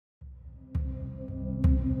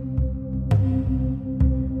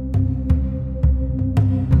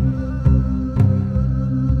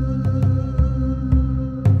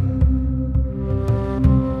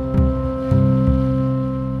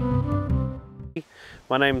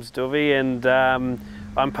My name's Duuvy, and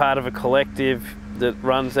I'm part of a collective that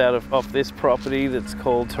runs out of this property that's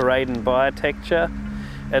called Terraeden Biotecture.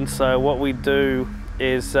 And so what we do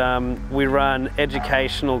is we run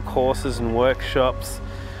educational courses and workshops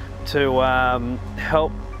to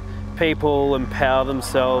help people empower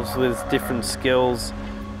themselves with different skills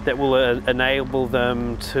that will enable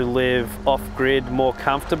them to live off-grid more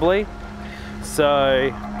comfortably.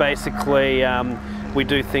 So basically we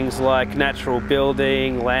do things like natural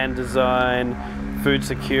building, land design, food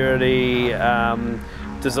security,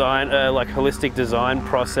 design, like holistic design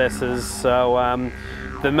processes. So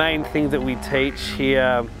the main thing that we teach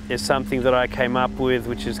here is something that I came up with,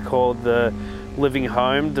 which is called the living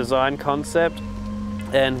home design concept.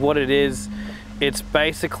 And what it is, it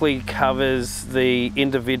basically covers the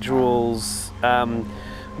individual's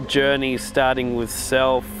journey, starting with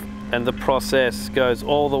self, and the process goes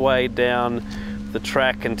all the way down the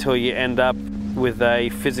track until you end up with a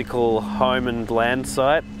physical home and land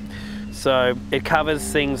site. So it covers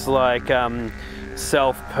things like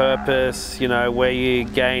self-purpose, you know, where you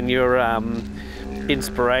gain your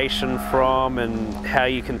inspiration from and how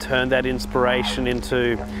you can turn that inspiration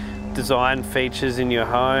into design features in your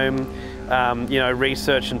home. You know,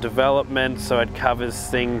 research and development, so it covers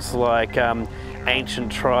things like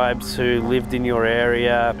ancient tribes who lived in your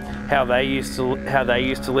area, how they used to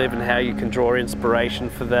live, and how you can draw inspiration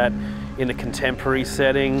for that in a contemporary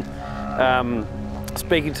setting.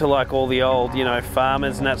 Speaking to like all the old, you know,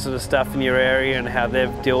 farmers and that sort of stuff in your area, and how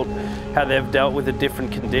they've dealt with the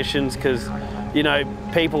different conditions, because you know,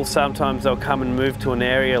 people sometimes they'll come and move to an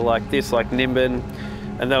area like this, like Nimbin,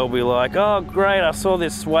 and they'll be like, oh great, I saw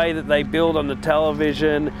this way that they build on the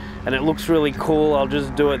television and it looks really cool, I'll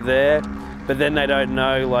just do it there. But then they don't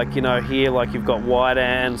know, like, you know, here, like, you've got white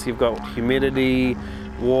ants, you've got humidity,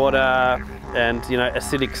 water, and, you know,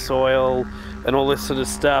 acidic soil and all this sort of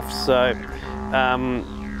stuff. So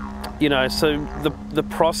you know, so the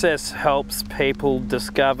process helps people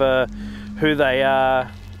discover who they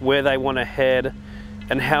are, where they want to head,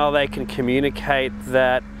 and how they can communicate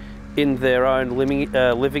that in their own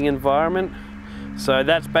living environment. So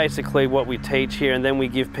that's basically what we teach here, and then we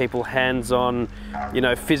give people hands-on, you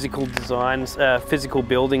know, physical designs, physical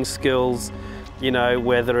building skills, you know,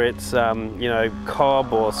 whether it's, you know,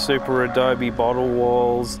 cob or super adobe bottle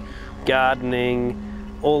walls, gardening,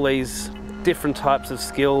 all these different types of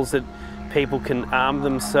skills that people can arm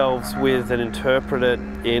themselves with and interpret it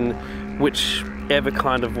in whichever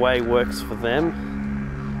kind of way works for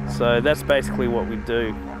them. So that's basically what we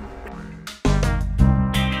do.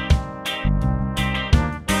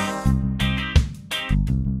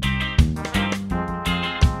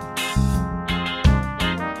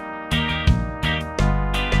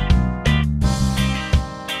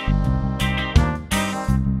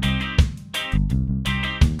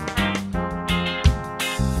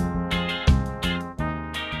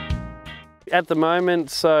 At the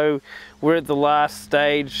moment, so we're at the last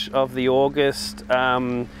stage of the August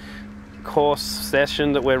course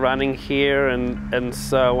session that we're running here, and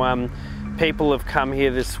so people have come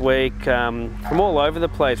here this week from all over the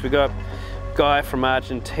place. We got a guy from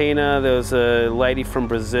Argentina, there was a lady from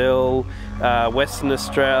Brazil, Western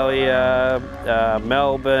Australia,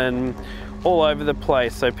 Melbourne, all over the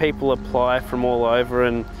place. So people apply from all over,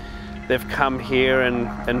 and they've come here,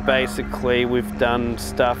 and basically we've done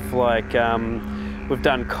stuff like, we've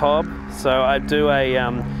done cob. So I do a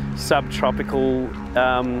subtropical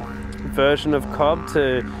version of cob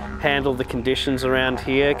to handle the conditions around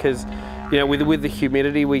here, because you know, with the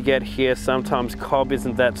humidity we get here, sometimes cob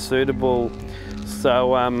isn't that suitable.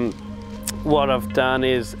 So what I've done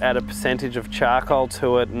is add a percentage of charcoal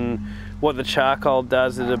to it, and what the charcoal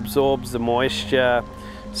does, it absorbs the moisture,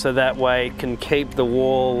 so that way it can keep the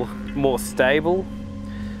wall more stable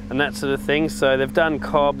and that sort of thing. So they've done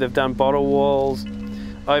cob, they've done bottle walls.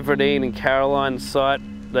 Over at Ian and Caroline's site,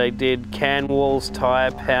 they did can walls,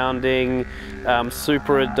 tire pounding,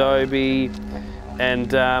 super adobe, and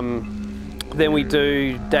then we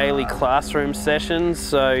do daily classroom sessions.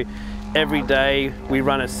 So every day we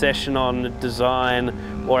run a session on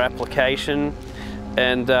design or application,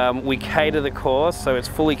 and we cater the course, so it's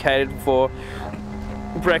fully catered for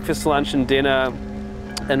breakfast, lunch and dinner,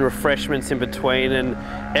 and refreshments in between, and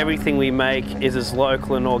everything we make is as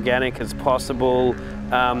local and organic as possible.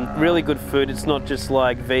 Really good food. It's not just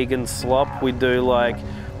like vegan slop. We do, like,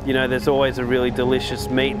 you know, there's always a really delicious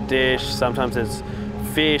meat dish, sometimes there's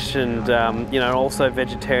fish, and you know, also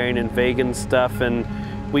vegetarian and vegan stuff, and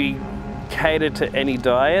we cater to any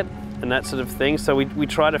diet and that sort of thing. So we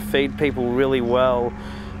try to feed people really well,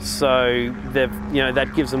 So they've,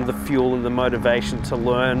 that gives them the fuel and the motivation to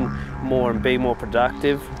learn more and be more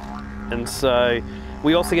productive. And so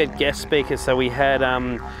we also get guest speakers. So we had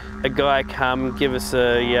a guy come give us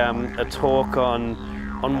a talk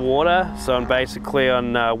on water. So basically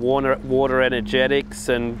on water energetics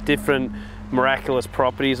and different miraculous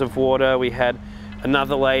properties of water. We had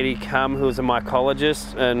another lady come who was a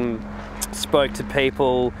mycologist and spoke to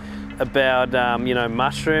people about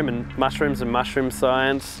mushrooms and mushroom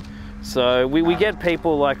science. So we get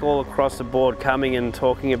people like all across the board coming and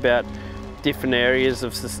talking about different areas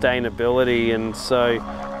of sustainability, and so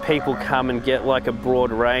people come and get like a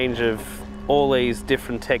broad range of all these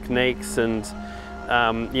different techniques, and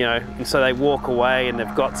and so they walk away and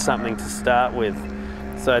they've got something to start with.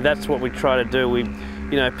 So that's what we try to do. We,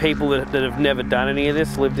 people that have never done any of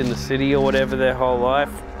this, lived in the city or whatever their whole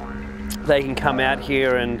life, they can come out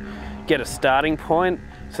here and get a starting point,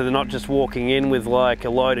 so they're not just walking in with like a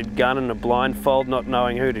loaded gun and a blindfold, not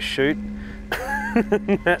knowing who to shoot,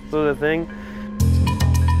 that sort of thing.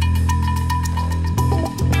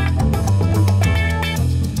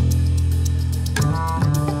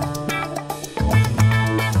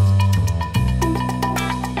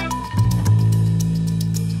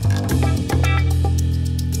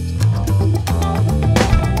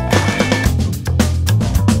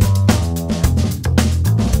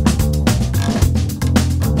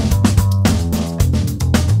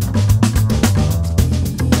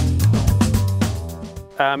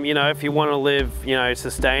 If you want to live,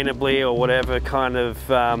 sustainably, or whatever kind of,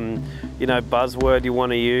 buzzword you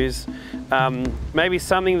want to use, maybe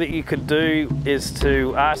something that you could do is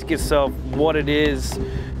to ask yourself what it is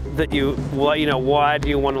that why do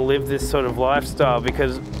you want to live this sort of lifestyle?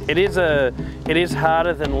 Because it is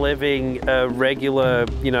harder than living a regular,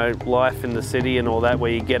 life in the city and all that,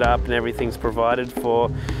 where you get up and everything's provided for.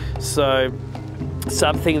 So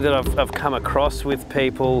something that I've come across with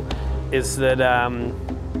people is that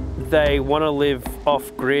they want to live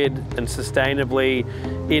off-grid and sustainably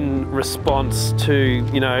in response to,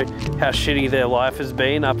 how shitty their life has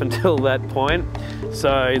been up until that point.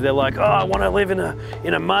 So they're like, oh, I want to live in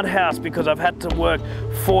a mud house because I've had to work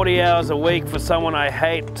 40 hours a week for someone I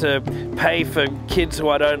hate, to pay for kids who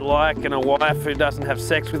I don't like, and a wife who doesn't have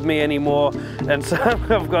sex with me anymore. And so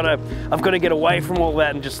I've got to get away from all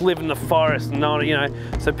that and just live in the forest.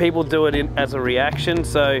 And so people do it as a reaction.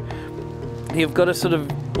 So you've got to sort of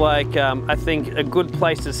I think a good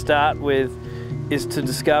place to start with is to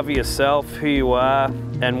discover yourself, who you are,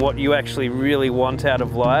 and what you actually really want out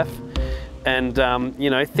of life. And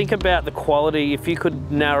think about the quality, if you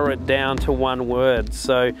could narrow it down to one word.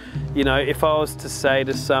 So, if I was to say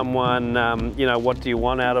to someone, what do you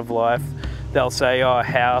want out of life? They'll say, oh, a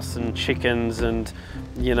house and chickens and,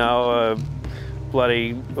 a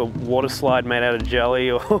bloody water slide made out of jelly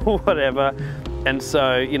or whatever. And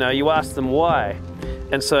so, you ask them why.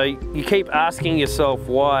 And so you keep asking yourself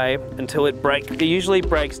why until it usually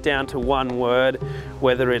breaks down to one word,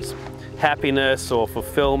 whether it's happiness or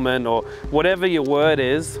fulfillment or whatever your word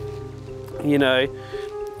is.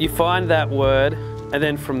 You find that word, and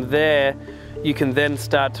then from there you can then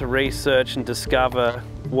start to research and discover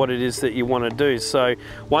what it is that you want to do. So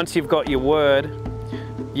once you've got your word,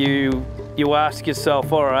 you ask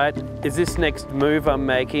yourself, all right, is this next move I'm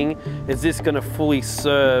making, is this going to fully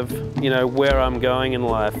serve, where I'm going in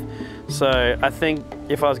life? So I think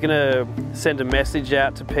if I was going to send a message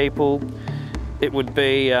out to people, it would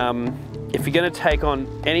be, if you're going to take on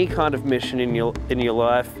any kind of mission in your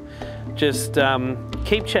life, just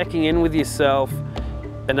keep checking in with yourself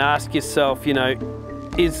and ask yourself,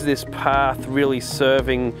 is this path really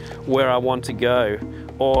serving where I want to go?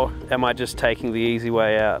 Or am I just taking the easy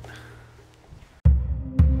way out?